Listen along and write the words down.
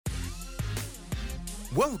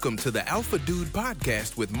Welcome to the Alpha Dude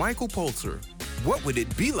Podcast with Michael Pulser. What would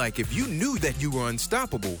it be like if you knew that you were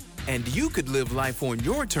unstoppable and you could live life on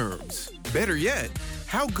your terms? Better yet,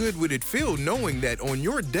 how good would it feel knowing that on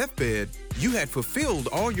your deathbed, you had fulfilled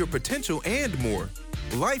all your potential and more?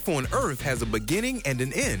 Life on Earth has a beginning and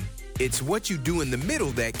an end. It's what you do in the middle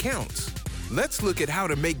that counts. Let's look at how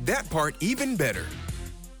to make that part even better.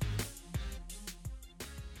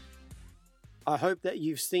 I hope that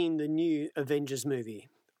you've seen the new Avengers movie.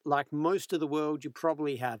 Like most of the world, you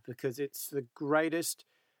probably have, because it's the greatest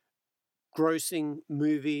grossing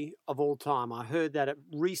movie of all time. I heard that it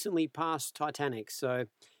recently passed Titanic, so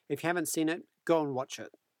if you haven't seen it, go and watch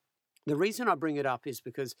it. The reason I bring it up is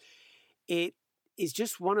because it is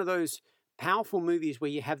just one of those powerful movies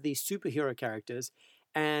where you have these superhero characters,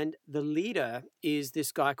 and the leader is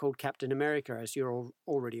this guy called Captain America, as you're all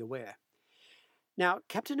already aware. Now,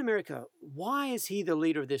 Captain America, why is he the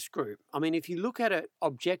leader of this group? I mean, if you look at it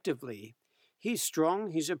objectively, he's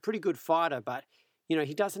strong, he's a pretty good fighter, but,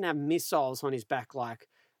 he doesn't have missiles on his back like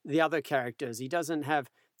the other characters. He doesn't have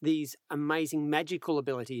these amazing magical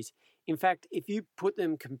abilities. In fact, if you put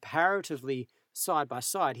them comparatively side by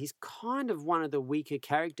side, he's kind of one of the weaker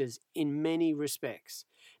characters in many respects.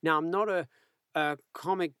 Now, I'm not a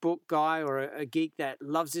comic book guy or a geek that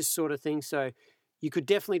loves this sort of thing, so you could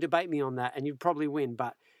definitely debate me on that and you'd probably win,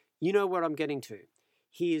 but you know what I'm getting to.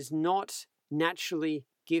 He is not naturally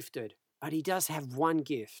gifted, but he does have one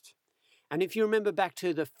gift. And if you remember back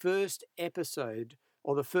to the first episode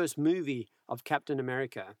or the first movie of Captain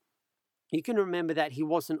America, you can remember that he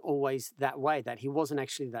wasn't always that way, that he wasn't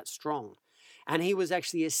actually that strong. And he was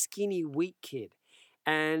actually a skinny, weak kid.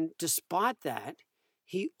 And despite that,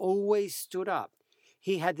 he always stood up.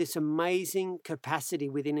 He had this amazing capacity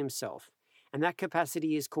within himself. And that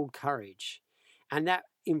capacity is called courage. And that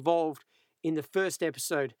involved, in the first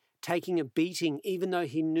episode, taking a beating, even though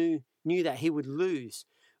he knew that he would lose.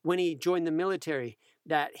 When he joined the military,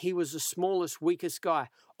 that he was the smallest, weakest guy.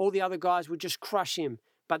 All the other guys would just crush him,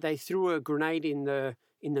 but they threw a grenade in the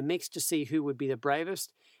mix to see who would be the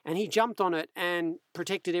bravest. And he jumped on it and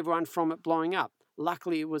protected everyone from it blowing up.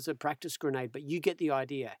 Luckily, it was a practice grenade, but you get the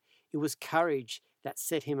idea. It was courage that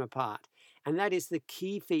set him apart. And that is the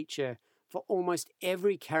key feature for almost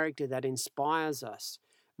every character that inspires us.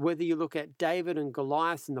 Whether you look at David and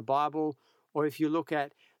Goliath in the Bible, or if you look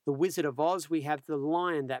at the Wizard of Oz, we have the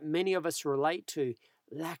lion that many of us relate to,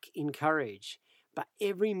 lack in courage. But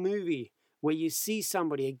every movie where you see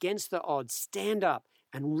somebody against the odds stand up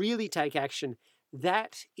and really take action,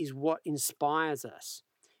 that is what inspires us.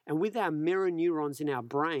 And with our mirror neurons in our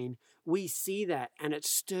brain, we see that and it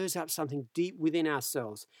stirs up something deep within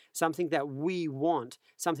ourselves, something that we want,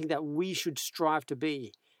 something that we should strive to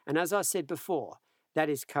be. And as I said before, that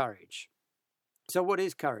is courage. So what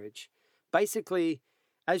is courage? Basically,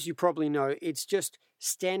 as you probably know, it's just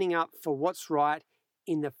standing up for what's right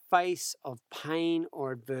in the face of pain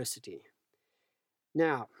or adversity.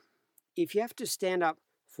 Now, if you have to stand up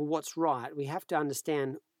for what's right, we have to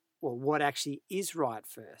understand what actually is right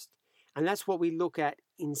first. And that's what we look at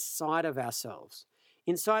inside of ourselves.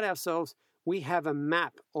 Inside ourselves, we have a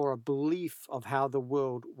map or a belief of how the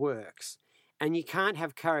world works. And you can't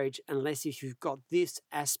have courage unless if you've got this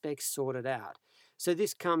aspect sorted out. So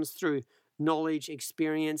this comes through knowledge,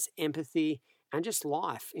 experience, empathy, and just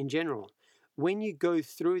life in general. When you go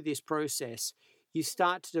through this process, you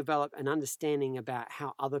start to develop an understanding about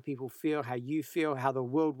how other people feel, how you feel, how the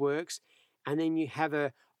world works. And then you have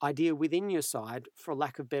an idea within your side, for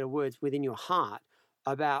lack of better words, within your heart,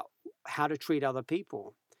 about how to treat other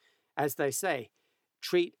people. As they say,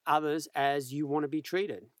 treat others as you want to be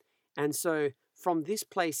treated. And so from this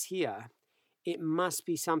place here, it must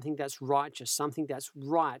be something that's righteous, something that's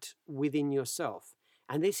right within yourself.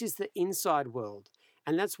 And this is the inside world.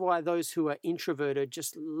 And that's why those who are introverted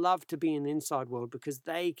just love to be in the inside world, because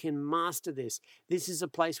they can master this. This is a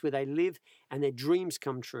place where they live and their dreams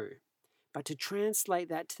come true. But to translate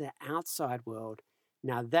that to the outside world,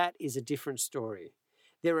 now that is a different story.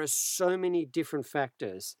 There are so many different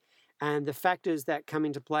factors, and the factors that come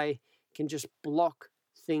into play can just block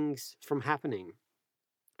things from happening.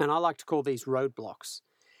 And I like to call these roadblocks.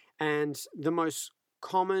 And the most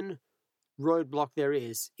common roadblock there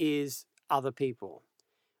is other people.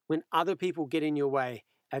 When other people get in your way,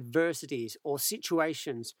 adversities or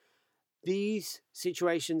situations, these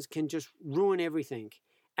situations can just ruin everything.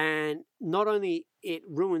 And not only it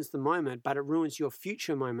ruins the moment, but it ruins your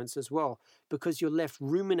future moments as well, because you're left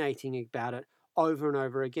ruminating about it over and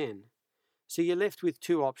over again. So you're left with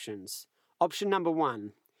two options. Option number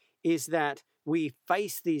one is that we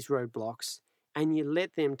face these roadblocks and you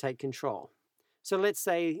let them take control. So let's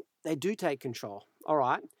say they do take control. All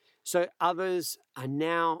right. So others are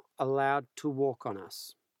now allowed to walk on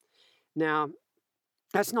us. Now,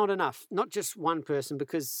 that's not enough, not just one person,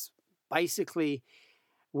 because basically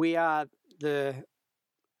we are the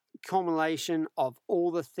culmination of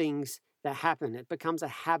all the things that happen. It becomes a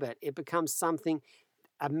habit. It becomes something,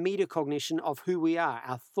 a metacognition of who we are,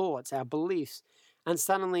 our thoughts, our beliefs. And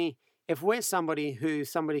suddenly, if we're somebody who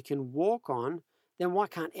somebody can walk on, then why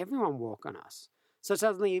can't everyone walk on us? So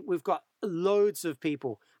suddenly we've got loads of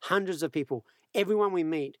people, hundreds of people, everyone we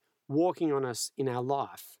meet walking on us in our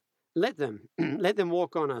life. Let them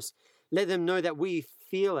walk on us. Let them know that we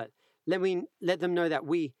feel it. Let them know that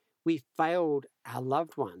we failed our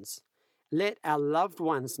loved ones. Let our loved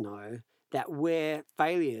ones know that we're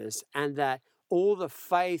failures and that all the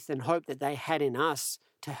faith and hope that they had in us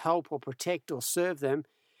to help or protect or serve them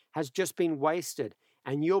has just been wasted.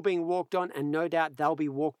 And you're being walked on, and no doubt they'll be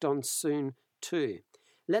walked on soon too.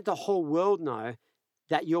 Let the whole world know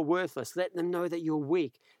that you're worthless. Let them know that you're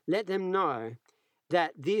weak. Let them know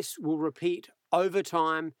that this will repeat over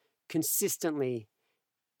time consistently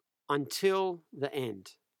until the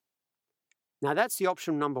end. Now, that's the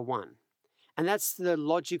option number one. And that's the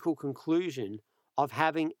logical conclusion of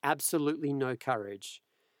having absolutely no courage.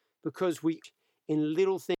 Because we, in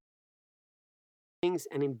little things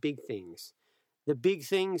and in big things, the big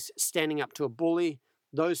things, standing up to a bully,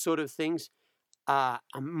 those sort of things are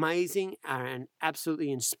amazing and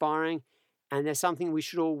absolutely inspiring. And they're something we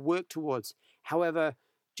should all work towards. However,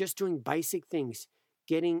 just doing basic things,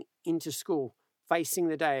 getting into school, facing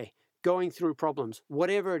the day, going through problems,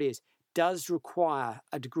 whatever it is, does require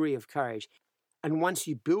a degree of courage. And once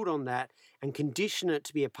you build on that and condition it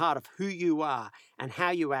to be a part of who you are and how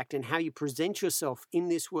you act and how you present yourself in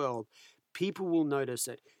this world, people will notice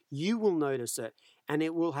it. You will notice it, and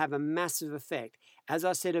it will have a massive effect. As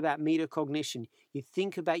I said about metacognition, you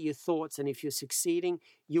think about your thoughts, and if you're succeeding,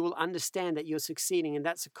 you will understand that you're succeeding, and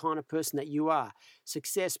that's the kind of person that you are.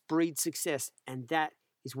 Success breeds success, and that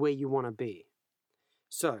is where you want to be.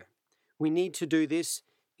 So, we need to do this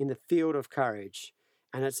in the field of courage,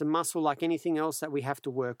 and it's a muscle like anything else that we have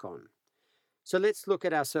to work on. So let's look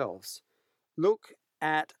at ourselves. Look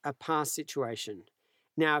at a past situation.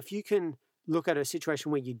 Now, if you can look at a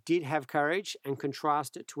situation where you did have courage and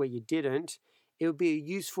contrast it to where you didn't, it would be a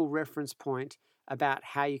useful reference point about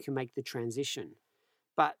how you can make the transition.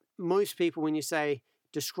 But most people, when you say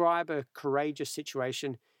describe a courageous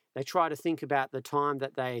situation, they try to think about the time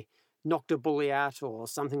that they knocked a bully out or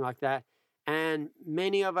something like that. And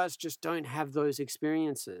many of us just don't have those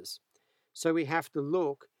experiences. So we have to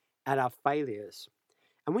look at our failures.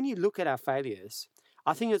 And when you look at our failures,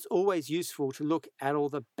 I think it's always useful to look at all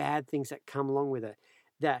the bad things that come along with it.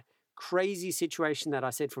 That crazy situation that I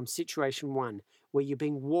said from situation one, where you're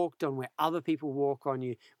being walked on, where other people walk on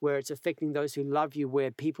you, where it's affecting those who love you, where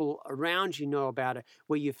people around you know about it,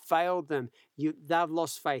 where you failed them, they've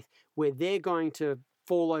lost faith, where they're going to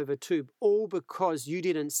fall over too, all because you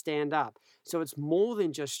didn't stand up. So it's more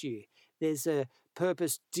than just you. There's a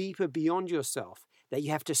purpose deeper beyond yourself that you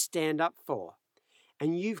have to stand up for.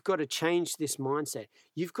 And you've got to change this mindset.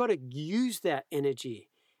 You've got to use that energy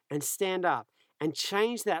and stand up and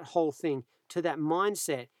change that whole thing to that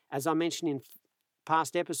mindset, as I mentioned in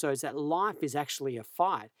past episodes, that life is actually a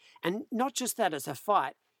fight. And not just that it's a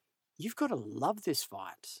fight, you've got to love this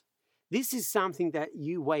fight. This is something that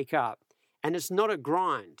you wake up, and it's not a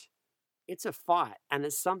grind. It's a fight, and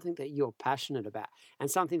it's something that you're passionate about and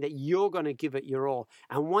something that you're going to give it your all.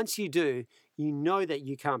 And once you do, you know that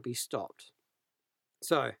you can't be stopped.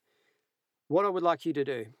 So, what I would like you to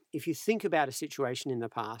do, if you think about a situation in the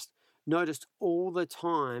past, notice all the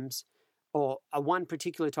times or one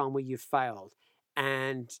particular time where you failed,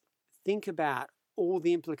 and think about all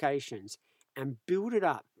the implications and build it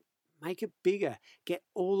up. Make it bigger. Get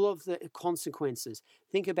all of the consequences.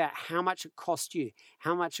 Think about how much it cost you,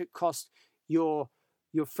 how much it cost your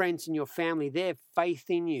friends and your family, their faith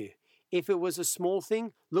in you. If it was a small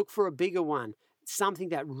thing, look for a bigger one. Something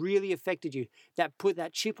that really affected you, that put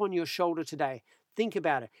that chip on your shoulder today. Think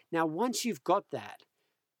about it. Now, once you've got that,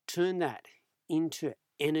 turn that into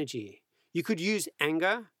energy. You could use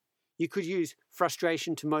anger. You could use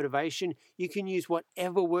frustration to motivation. You can use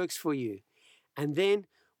whatever works for you. And then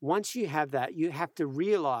once you have that, you have to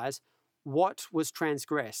realize what was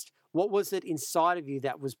transgressed. What was it inside of you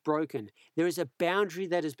that was broken? There is a boundary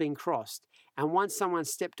that has been crossed. And once someone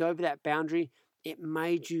stepped over that boundary, it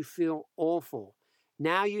made you feel awful.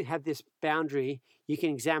 Now you have this boundary, you can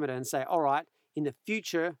examine it and say, all right, in the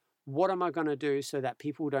future, what am I going to do so that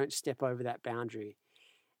people don't step over that boundary?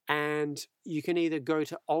 And you can either go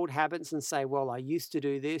to old habits and say, well, I used to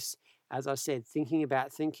do this As I said, thinking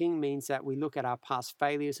about thinking means that we look at our past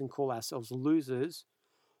failures and call ourselves losers.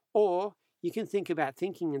 Or you can think about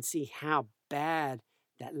thinking and see how bad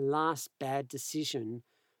that last bad decision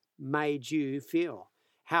made you feel,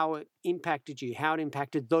 how it impacted you, how it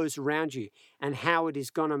impacted those around you, and how it is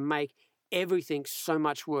going to make everything so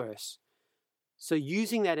much worse. So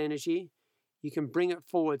using that energy, you can bring it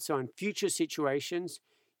forward. So in future situations,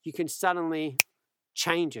 you can suddenly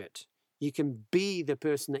change it. You can be the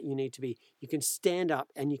person that you need to be. You can stand up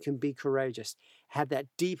and you can be courageous. Have that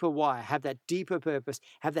deeper why, have that deeper purpose,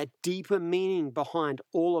 have that deeper meaning behind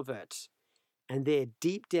all of it. And there,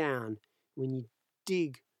 deep down, when you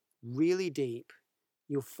dig really deep,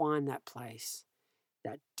 you'll find that place,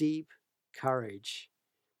 that deep courage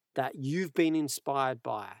that you've been inspired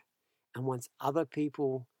by. And once other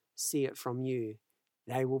people see it from you,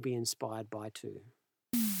 they will be inspired by too.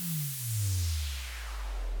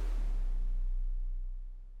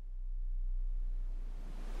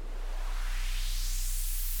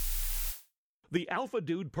 The Alpha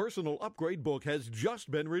Dude Personal Upgrade book has just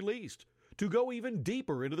been released. To go even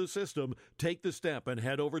deeper into the system, take the step and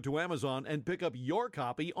head over to Amazon and pick up your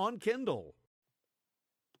copy on Kindle.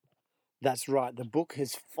 That's right, the book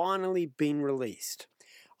has finally been released.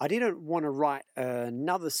 I didn't want to write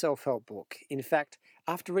another self-help book. In fact,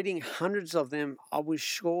 after reading hundreds of them, I was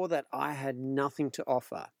sure that I had nothing to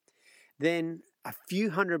offer. Then, a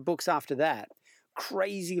few hundred books after that,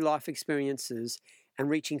 crazy life experiences, and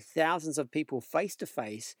reaching thousands of people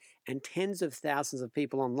face-to-face and tens of thousands of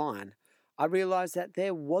people online, I realized that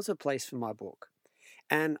there was a place for my book.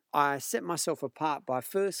 And I set myself apart by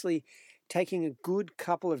firstly taking a good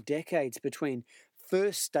couple of decades between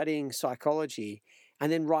first studying psychology and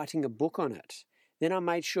then writing a book on it. Then I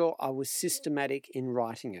made sure I was systematic in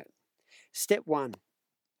writing it. Step one,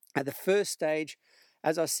 at the first stage,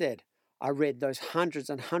 as I said, I read those hundreds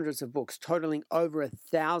and hundreds of books, totaling over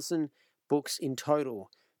 1,000 books in total,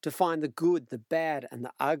 to find the good, the bad, and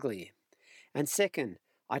the ugly. And second,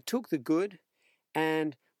 I took the good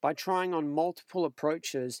and by trying on multiple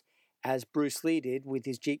approaches, as Bruce Lee did with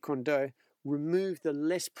his Jeet Kune Do, removed the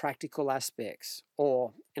less practical aspects.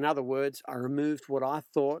 Or, in other words, I removed what I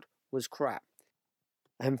thought was crap.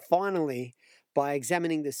 And finally, by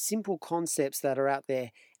examining the simple concepts that are out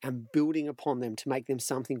there and building upon them to make them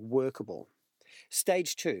something workable.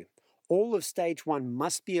 Stage 2. All of stage 1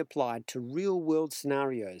 must be applied to real-world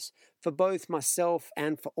scenarios for both myself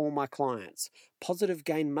and for all my clients. Positive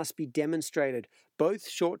gain must be demonstrated, both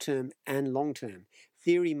short-term and long-term.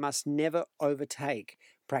 Theory must never overtake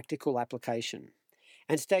practical application.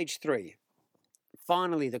 And stage 3.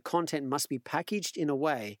 Finally, the content must be packaged in a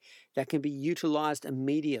way that can be utilized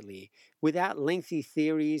immediately without lengthy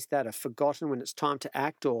theories that are forgotten when it's time to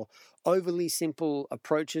act or overly simple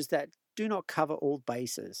approaches that do not cover all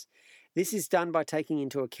bases. This is done by taking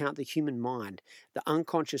into account the human mind, the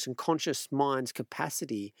unconscious and conscious mind's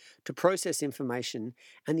capacity to process information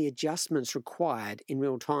and the adjustments required in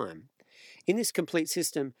real time. In this complete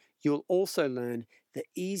system, you'll also learn the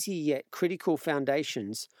easy yet critical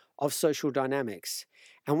foundations of social dynamics.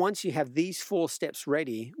 And once you have these 4 steps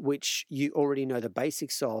ready, which you already know the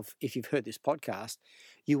basics of if you've heard this podcast,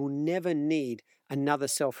 you will never need another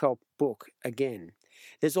self-help book again.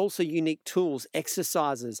 There's also unique tools,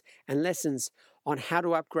 exercises, and lessons on how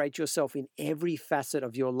to upgrade yourself in every facet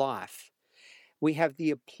of your life. We have the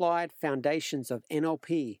applied foundations of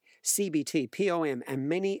NLP, CBT, POM, and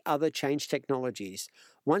many other change technologies.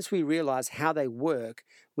 Once we realize how they work,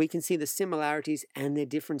 we can see the similarities and their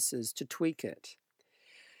differences to tweak it.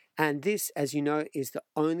 And this, as you know, is the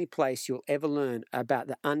only place you'll ever learn about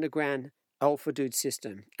the underground Alpha Dude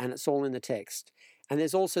system, and it's all in the text. And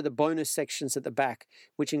there's also the bonus sections at the back,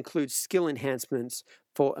 which include skill enhancements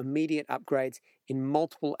for immediate upgrades in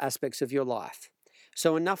multiple aspects of your life.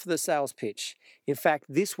 So enough of the sales pitch. In fact,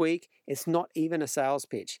 this week, it's not even a sales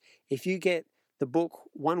pitch. If you get the book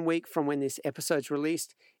 1 week from when this episode's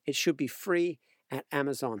released, it should be free at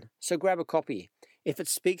Amazon. So grab a copy. If it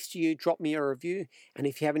speaks to you, drop me a review. And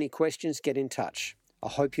if you have any questions, get in touch. I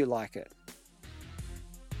hope you like it.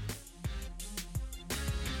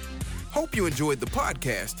 Hope you enjoyed the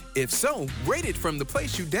podcast. If so, rate it from the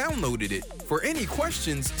place you downloaded it. For any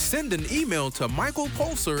questions, send an email to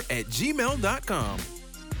michaelpulser@gmail.com.